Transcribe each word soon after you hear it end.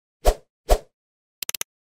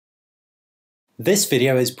This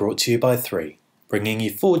video is brought to you by 3, bringing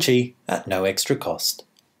you 4G at no extra cost.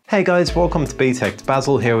 Hey guys, welcome to BTech.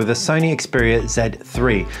 Basil here with the Sony Xperia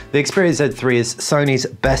Z3. The Xperia Z3 is Sony's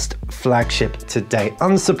best flagship to date,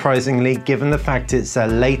 unsurprisingly given the fact it's their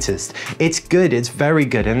latest. It's good, it's very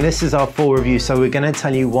good, and this is our full review, so we're going to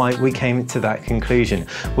tell you why we came to that conclusion.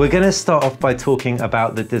 We're going to start off by talking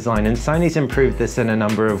about the design, and Sony's improved this in a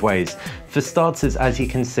number of ways. For starters, as you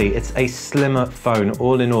can see, it's a slimmer phone.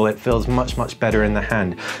 All in all, it feels much better in the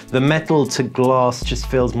hand. The metal to glass just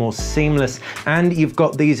feels more seamless, and you've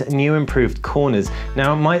got these new improved corners.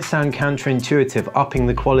 Now, it might sound counterintuitive upping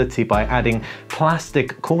the quality by adding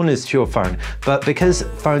plastic corners to your phone, but because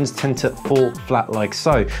phones tend to fall flat like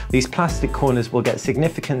so, these plastic corners will get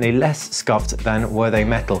significantly less scuffed than were they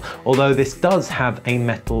metal, although this does have a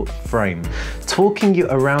metal frame. Talking you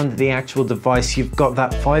around the actual device, you've got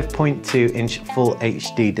that 5.2-inch full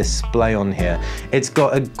HD display on here. It's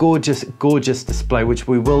got a gorgeous display, which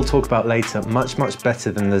we will talk about later, much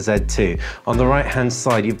better than the Z2. On the right hand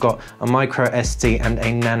side, you've got a micro SD and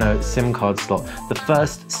a nano SIM card slot. The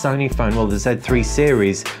first Sony phone, well, the Z3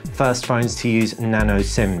 series, first phones to use nano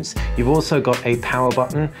SIMs. You've also got a power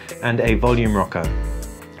button and a volume rocker.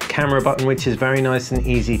 Camera button, which is very nice and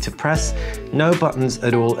easy to press. No buttons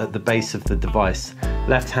at all at the base of the device.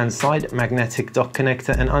 Left hand side, magnetic dock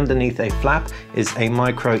connector, and underneath a flap is a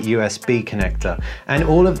micro USB connector. And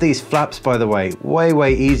all of these flaps, by the way,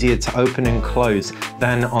 way easier to open and close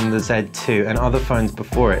than on the Z2 and other phones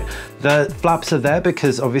before it. The flaps are there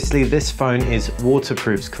because obviously this phone is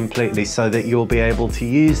waterproof completely, so that you'll be able to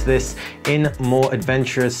use this in more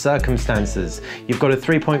adventurous circumstances. You've got a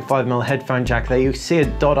 3.5mm headphone jack there. You see a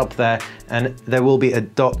dot up there, and there will be a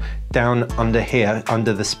dot down under here,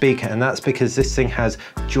 under the speaker, and that's because this thing has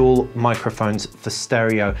dual microphones for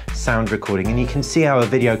stereo sound recording. And you can see our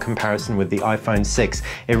video comparison with the iPhone 6.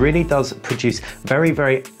 It really does produce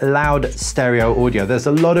very loud stereo audio. There's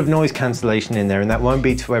a lot of noise cancellation in there, and that won't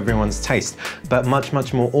be to everyone's taste, but much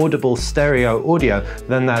more audible stereo audio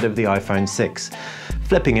than that of the iPhone 6.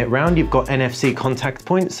 Flipping it round, you've got NFC contact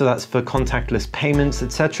points, so that's for contactless payments,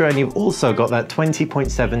 etc. And you've also got that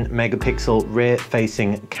 20.7 megapixel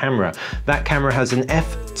rear-facing camera. That camera has an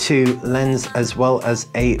f2 lens as well as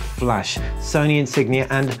a flash, Sony insignia,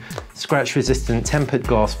 and scratch-resistant tempered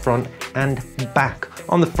glass front and back.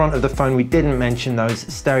 On the front of the phone, we didn't mention those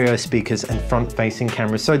stereo speakers and front-facing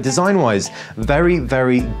cameras. So design-wise, very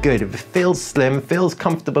good. It feels slim, feels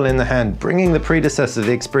comfortable in the hand, bringing the predecessor,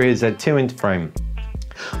 the Xperia Z2, into frame.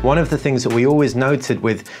 One of the things that we always noted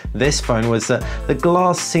with this phone was that the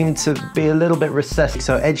glass seemed to be a little bit recessed,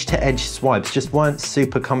 so edge-to-edge swipes just weren't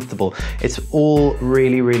super comfortable. It's all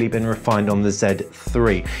really been refined on the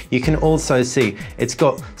Z3. You can also see it's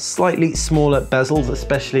got slightly smaller bezels,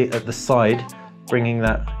 especially at the side, bringing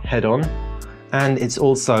that head on, and it's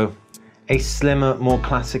also a slimmer, more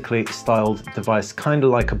classically styled device, kind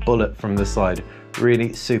of like a bullet from the side.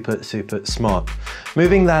 Really super smart.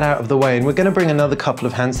 Moving that out of the way, and we're going to bring another couple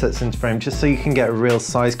of handsets into frame just so you can get a real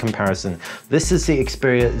size comparison. This is the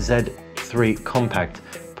Xperia Z3 Compact.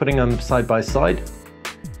 Putting them side by side,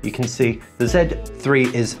 you can see the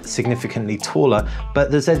Z3 is significantly taller,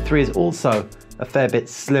 but the Z3 is also a fair bit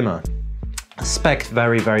slimmer. Spec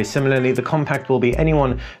very similarly. The Compact will be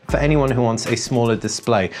for anyone who wants a smaller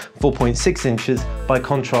display, 4.6 inches by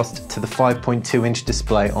contrast to the 5.2-inch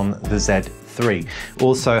display on the Z3.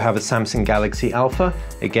 Also have a Samsung Galaxy Alpha.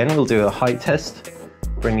 Again, we'll do a height test,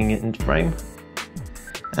 bringing it into frame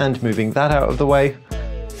and moving that out of the way.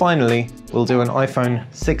 Finally, we'll do an iPhone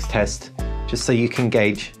 6 test just so you can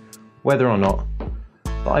gauge whether or not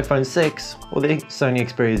the iPhone 6 or the Sony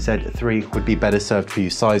Xperia Z3 would be better served for you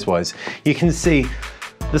size-wise. You can see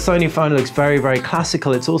the Sony phone looks very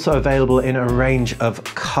classical. It's also available in a range of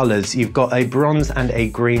colors. You've got a bronze and a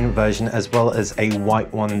green version, as well as a white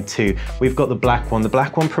one too. We've got the black one. The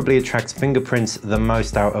black one probably attracts fingerprints the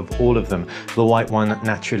most out of all of them. The white one,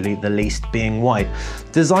 naturally the least, being white.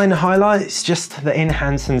 Design highlights, just the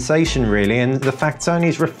in-hand sensation really, and the fact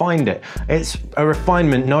Sony's refined it. It's a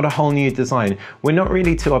refinement, not a whole new design. We're not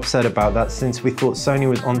really too upset about that, since we thought Sony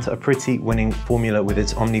was onto a pretty winning formula with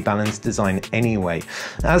its omni-balance design anyway.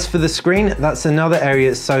 As for the screen, that's another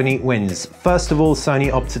area Sony wins. First of all,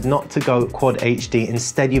 Sony opted not to go Quad HD.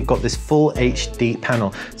 Instead, you've got this full HD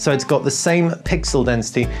panel. So it's got the same pixel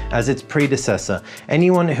density as its predecessor.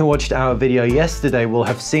 Anyone who watched our video yesterday will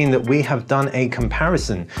have seen that we have done a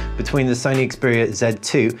comparison between the Sony Xperia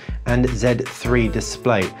Z2 and Z3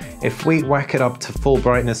 display. If we whack it up to full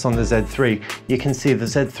brightness on the Z3, you can see the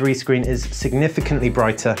Z3 screen is significantly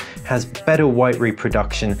brighter, has better white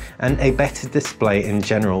reproduction, and a better display in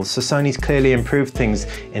general, so Sony's clearly improved things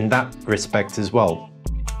in that respect as well.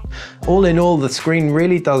 All in all, the screen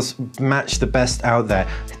really does match the best out there,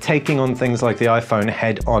 taking on things like the iPhone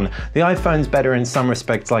head on. The iPhone's better in some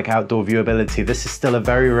respects, like outdoor viewability. This is still a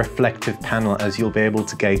very reflective panel, as you'll be able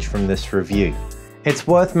to gauge from this review. It's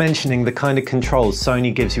worth mentioning the kind of controls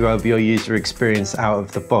Sony gives you over your user experience out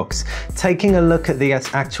of the box. Taking a look at the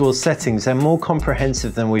actual settings, they're more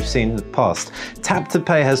comprehensive than we've seen in the past. Tap to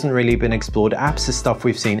pay hasn't really been explored. Apps is stuff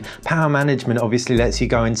we've seen. Power management obviously lets you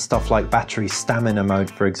go in stuff like battery stamina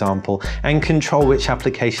mode, for example, and control which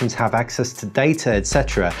applications have access to data,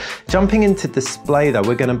 etc. Jumping into display though,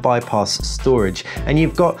 we're going to bypass storage, and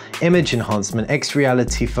you've got image enhancement, X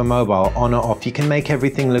reality for mobile, on or off. You can make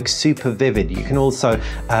everything look super vivid. You can also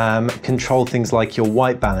control things like your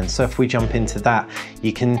white balance. So if we jump into that,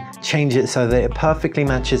 you can change it so that it perfectly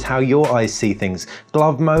matches how your eyes see things.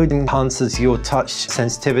 Glove mode enhances your touch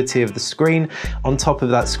sensitivity of the screen. On top of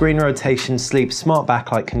that, screen rotation, sleep, smart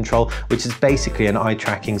backlight control, which is basically an eye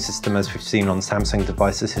tracking system as we've seen on Samsung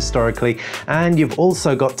devices historically. And you've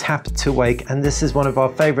also got tap to wake, and this is one of our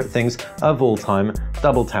favorite things of all time.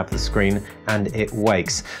 Double tap the screen and it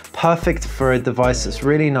wakes. Perfect for a device that's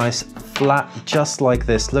really nice, flat, just like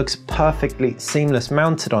this. Looks perfectly seamless,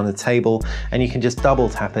 mounted on a table, and you can just double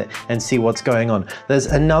tap it and see what's going on. There's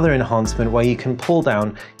another enhancement where you can pull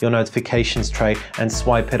down your notifications tray and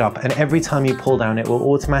swipe it up, and every time you pull down, it will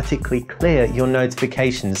automatically clear your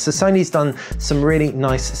notifications. So Sony's done some really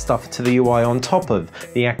nice stuff to the UI on top of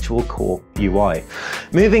the actual core UI.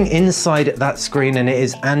 Moving inside that screen, and it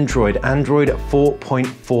is Android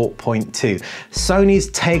 4.4.2. Sony's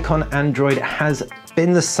take on Android has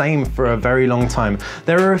been the same for a very long time.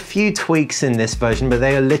 There are a few tweaks in this version, but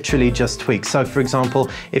they are literally just tweaks. So for example,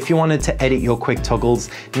 if you wanted to edit your quick toggles,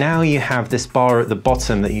 now you have this bar at the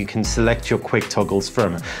bottom that you can select your quick toggles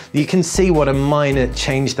from. You can see what a minor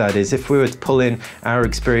change that is. If we were to pull in our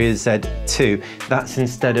Xperia Z2, that's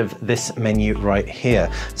instead of this menu right here.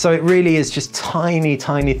 So it really is just tiny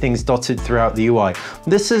things dotted throughout the UI.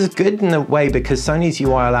 This is good in a way because Sony's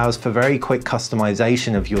UI allows for very quick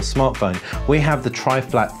customization of your smartphone. We have the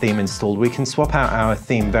tri-flat theme installed. We can swap out our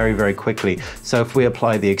theme very quickly. So if we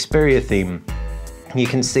apply the Xperia theme, you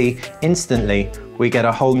can see instantly we get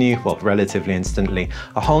a whole new, well, relatively instantly,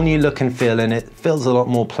 a whole new look and feel, and it feels a lot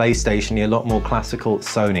more PlayStation-y, a lot more classical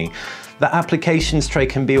Sony. The applications tray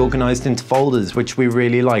can be organized into folders, which we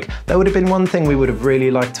really like. That would have been one thing we would have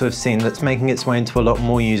really liked to have seen that's making its way into a lot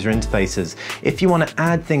more user interfaces. If you want to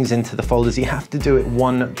add things into the folders, you have to do it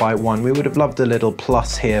one by one. We would have loved a little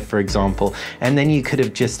plus here, for example, and then you could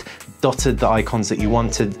have just dotted the icons that you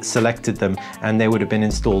wanted, selected them, and they would have been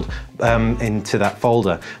installed into that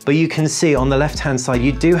folder. But you can see on the left-hand side,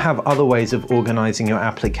 you do have other ways of organizing your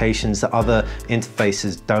applications that other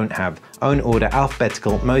interfaces don't have. Own order,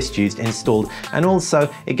 alphabetical, most used, installed, and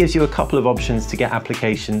also it gives you a couple of options to get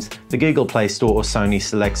applications, the Google Play Store or Sony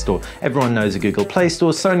Select Store. Everyone knows a Google Play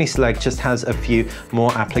Store. Sony Select just has a few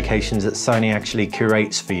more applications that Sony actually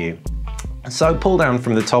curates for you. So pull down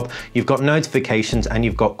from the top, you've got notifications and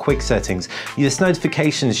you've got quick settings. This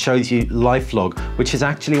notifications shows you LifeLog, which is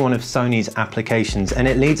actually one of Sony's applications, and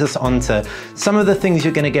it leads us on to some of the things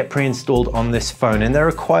you're going to get pre-installed on this phone. And there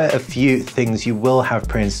are quite a few things you will have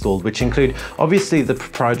pre-installed, which include obviously the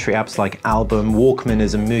proprietary apps like Album, Walkman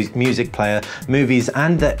as a music player, movies,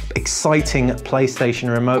 and the exciting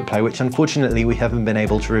PlayStation Remote Play, which unfortunately we haven't been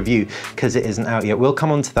able to review because it isn't out yet. We'll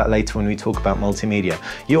come on to that later when we talk about multimedia.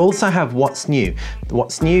 You also have What's New.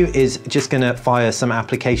 What's New is just going to fire some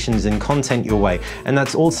applications and content your way, and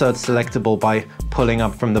that's also selectable by pulling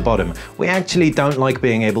up from the bottom. We actually don't like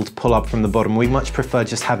being able to pull up from the bottom. We much prefer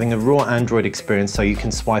just having a raw Android experience, so you can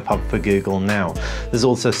swipe up for Google Now. There's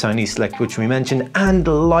also Sony Select, which we mentioned, and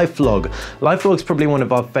LifeLog. LifeLog's probably one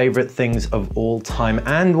of our favorite things of all time,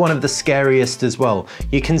 and one of the scariest as well.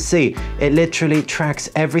 You can see it literally tracks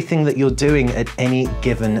everything that you're doing at any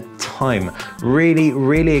given time.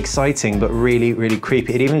 Really exciting, but really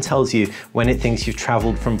creepy. It even tells you when it thinks you've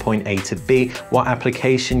traveled from point A to B, what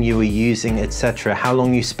application you were using, etc., how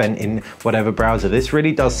long you spent in whatever browser. This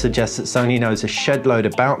really does suggest that Sony knows a shed load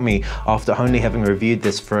about me after only having reviewed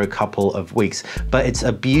this for a couple of weeks. But it's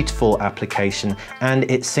a beautiful application, and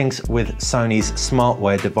it syncs with Sony's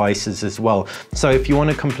smartwear devices as well. So if you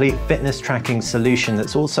want a complete fitness tracking solution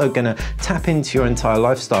that's also going to tap into your entire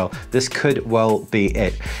lifestyle, this could well be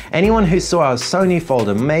it. Anyone who saw our Sony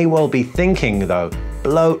folder may well be thinking though,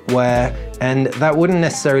 bloatware, and that wouldn't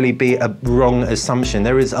necessarily be a wrong assumption.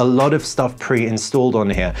 There is a lot of stuff pre-installed on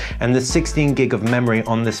here, and the 16 gig of memory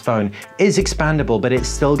on this phone is expandable, but it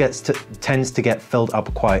still tends to get filled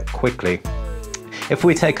up quite quickly. If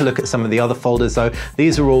we take a look at some of the other folders though,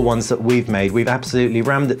 these are all ones that we've made. We've absolutely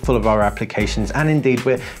rammed it full of our applications, and indeed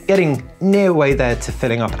we're getting near way there to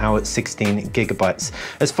filling up our 16 gigabytes.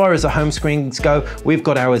 As far as the home screens go, we've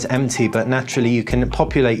got ours empty, but naturally you can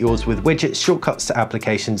populate yours with widgets, shortcuts to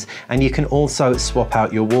applications, and you can also swap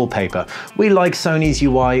out your wallpaper. We like Sony's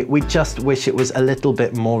UI, we just wish it was a little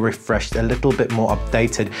bit more refreshed, a little bit more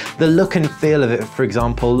updated. The look and feel of it, for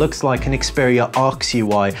example, looks like an Xperia Arcs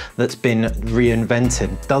UI that's been reinvented.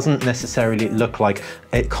 Doesn't necessarily look like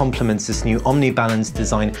it complements this new omni-balance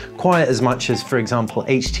design quite as much as, for example,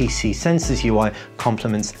 HTC Sense's UI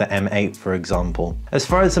complements the M8, for example. As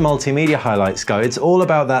far as the multimedia highlights go, it's all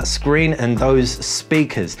about that screen and those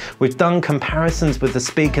speakers. We've done comparisons with the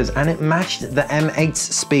speakers and it matched the M8's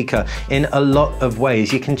speaker in a lot of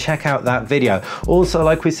ways. You can check out that video. Also,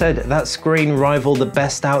 like we said, that screen rivaled the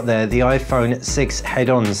best out there, the iPhone 6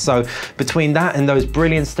 head-ons. So between that and those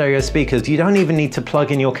brilliant stereo speakers, you don't even need to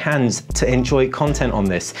plug in your cans to enjoy content on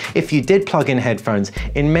this. If you did plug in headphones,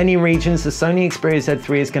 in many regions, the Sony Xperia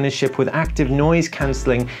Z3 is going to ship with active noise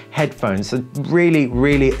cancelling headphones. So really,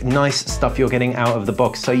 really nice stuff you're getting out of the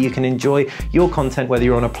box, so you can enjoy your content whether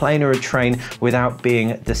you're on a plane or a train without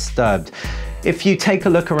being disturbed. If you take a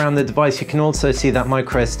look around the device, you can also see that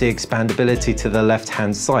microSD expandability to the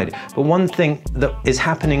left-hand side. But one thing that is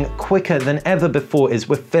happening quicker than ever before is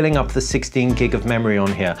we're filling up the 16 gig of memory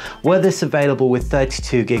on here. Were this available with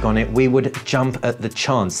 32 gig on it, we would jump at the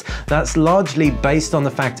chance. That's largely based on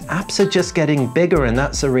the fact apps are just getting bigger, and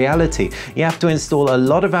that's a reality. You have to install a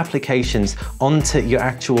lot of applications onto your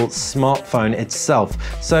actual smartphone itself.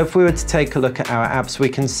 So if we were to take a look at our apps, we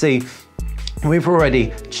can see we've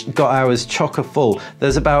already got ours chocker full.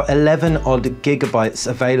 There's about 11 odd gigabytes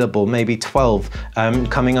available, maybe 12,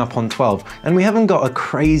 coming up on 12. And we haven't got a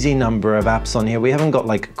crazy number of apps on here. We haven't got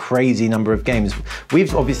like a crazy number of games.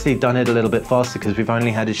 We've obviously done it a little bit faster because we've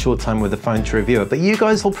only had a short time with the phone to review it. But you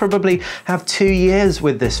guys will probably have 2 years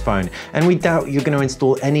with this phone, and we doubt you're going to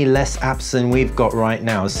install any less apps than we've got right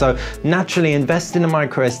now. So naturally, invest in a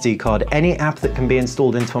micro SD card. Any app that can be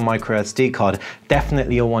installed into a micro SD card,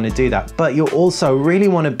 definitely you'll want to do that. But you'll also really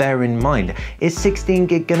want to bear in mind, is 16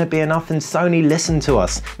 gig going to be enough? And Sony, listen to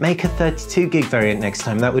us. Make a 32 gig variant next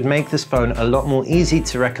time. That would make this phone a lot more easy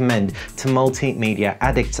to recommend to multimedia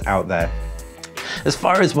addicts out there. As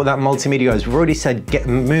far as what that multimedia goes, we've already said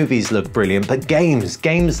movies look brilliant, but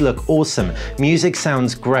games look awesome. Music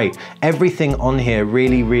sounds great. Everything on here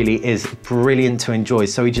really, really is brilliant to enjoy.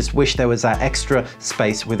 So we just wish there was that extra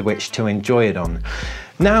space with which to enjoy it on.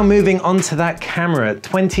 Now moving on to that camera,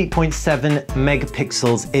 20.7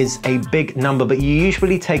 megapixels is a big number, but you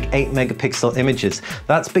usually take 8 megapixel images.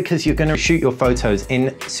 That's because you're going to shoot your photos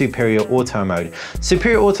in superior auto mode.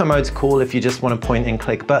 Superior auto mode's cool if you just want to point and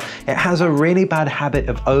click, but it has a really bad habit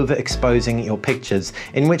of overexposing your pictures,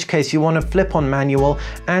 in which case you want to flip on manual,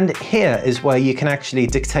 and here is where you can actually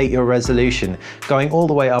dictate your resolution, going all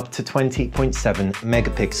the way up to 20.7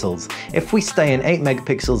 megapixels. If we stay in 8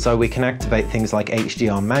 megapixels though, we can activate things like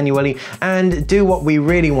HDR manually and do what we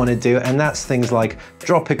really want to do, and that's things like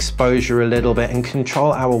drop exposure a little bit and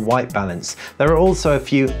control our white balance. There are also a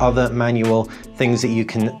few other manual things that you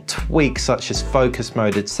can tweak, such as focus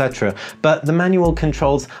mode, etc. But the manual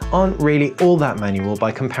controls aren't really all that manual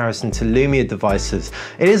by comparison to Lumia devices.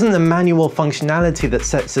 It isn't the manual functionality that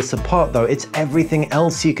sets this apart though, it's everything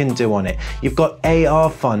else you can do on it. You've got AR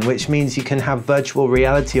fun, which means you can have virtual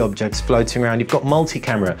reality objects floating around. You've got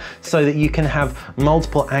multi-camera, so that you can have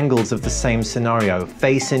multiple angles of the same scenario.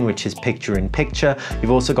 Face-in, which is picture-in-picture. You've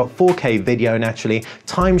also got 4K video, naturally.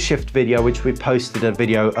 Time shift video, which we posted a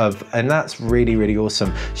video of, and that's really, really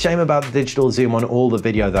awesome. Shame about the digital zoom on all the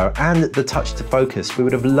video though, and the touch to focus. We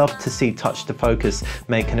would have loved to see touch to focus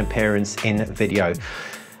make an appearance in video.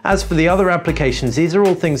 As for the other applications, these are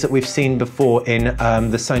all things that we've seen before in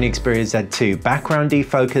the Sony Xperia Z2. Background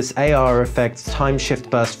defocus, AR effects, time shift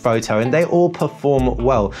burst photo, and they all perform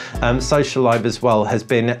well. Social Live as well has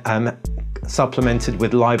been supplemented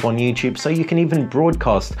with live on YouTube, so you can even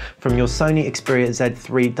broadcast from your Sony Xperia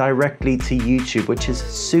Z3 directly to YouTube, which is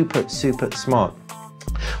super, super smart.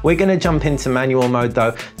 We're going to jump into manual mode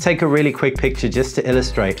though, take a really quick picture just to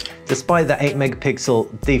illustrate. Despite the 8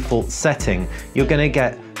 megapixel default setting, you're going to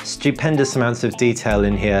get stupendous amounts of detail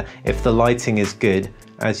in here if the lighting is good,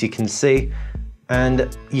 as you can see.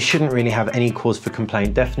 and you shouldn't really have any cause for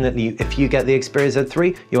complaint. Definitely, if you get the Xperia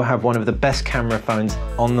Z3, you'll have one of the best camera phones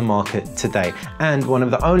on the market today, and one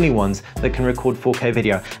of the only ones that can record 4K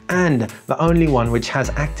video, and the only one which has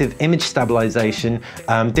active image stabilization,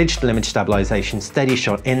 digital image stabilization, steady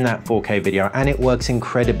shot in that 4K video, and it works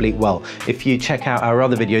incredibly well. If you check out our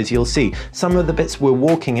other videos, you'll see some of the bits we're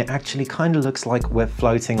walking, it actually kind of looks like we're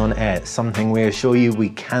floating on air, something we assure you we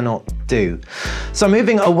cannot do. So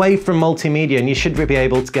moving away from multimedia, and you should be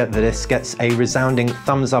able to get that this gets a resounding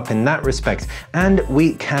thumbs up in that respect, and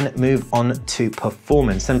we can move on to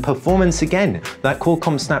performance. And performance again, that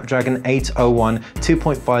Qualcomm Snapdragon 801,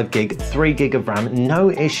 2.5 gig, 3 gig of RAM, no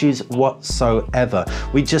issues whatsoever.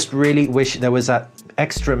 We just really wish there was that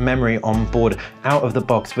extra memory on board out of the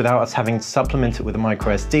box without us having to supplement it with a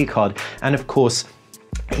micro SD card. And of course,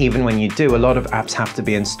 even when you do, a lot of apps have to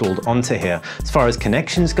be installed onto here. As far as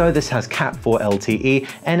connections go, this has Cat 4 LTE,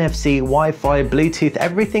 NFC, Wi-Fi, Bluetooth,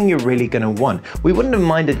 everything you're really going to want. We wouldn't have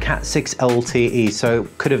minded Cat 6 LTE, so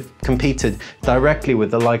could have competed directly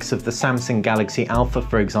with the likes of the Samsung Galaxy Alpha,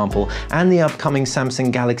 for example, and the upcoming Samsung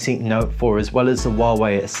Galaxy Note 4, as well as the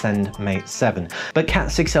Huawei Ascend Mate 7. But Cat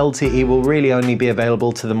 6 LTE will really only be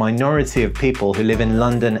available to the minority of people who live in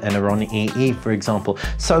London and are on EE, for example.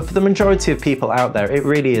 So for the majority of people out there, it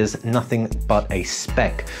really is nothing but a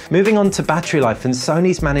spec. Moving on to battery life, and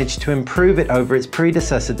Sony's managed to improve it over its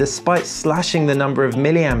predecessor despite slashing the number of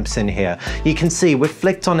milliamps in here. You can see we've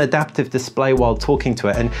flicked on adaptive display while talking to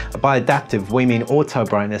it, and by adaptive we mean auto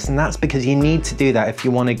brightness, and that's because you need to do that if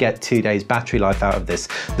you want to get 2 days battery life out of this.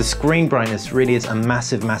 The screen brightness really is a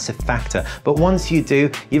massive factor, but once you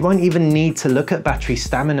do, you won't even need to look at battery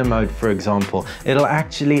stamina mode, for example. It'll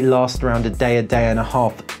actually last around a day and a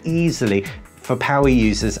half easily for power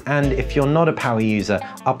users, and if you're not a power user,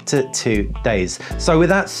 up to 2 days. So with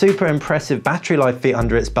that super impressive battery life feat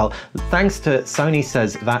under its belt, thanks to Sony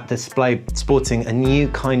says that display sporting a new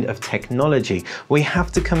kind of technology, we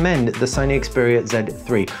have to commend the Sony Xperia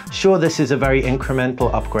Z3. Sure, this is a very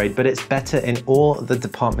incremental upgrade, but it's better in all the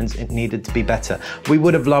departments it needed to be better. We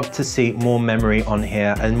would have loved to see more memory on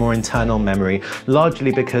here and more internal memory,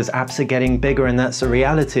 largely because apps are getting bigger and that's the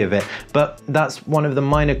reality of it. But that's one of the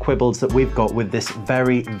minor quibbles that we've got with this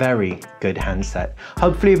very good handset.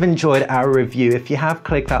 Hopefully you've enjoyed our review. If you have,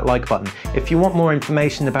 click that like button. If you want more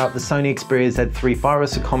information about the Sony Xperia Z3, fire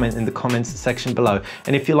us a comment in the comments section below.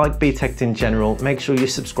 And if you like BTech in general, make sure you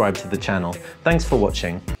subscribe to the channel. Thanks for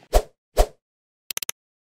watching.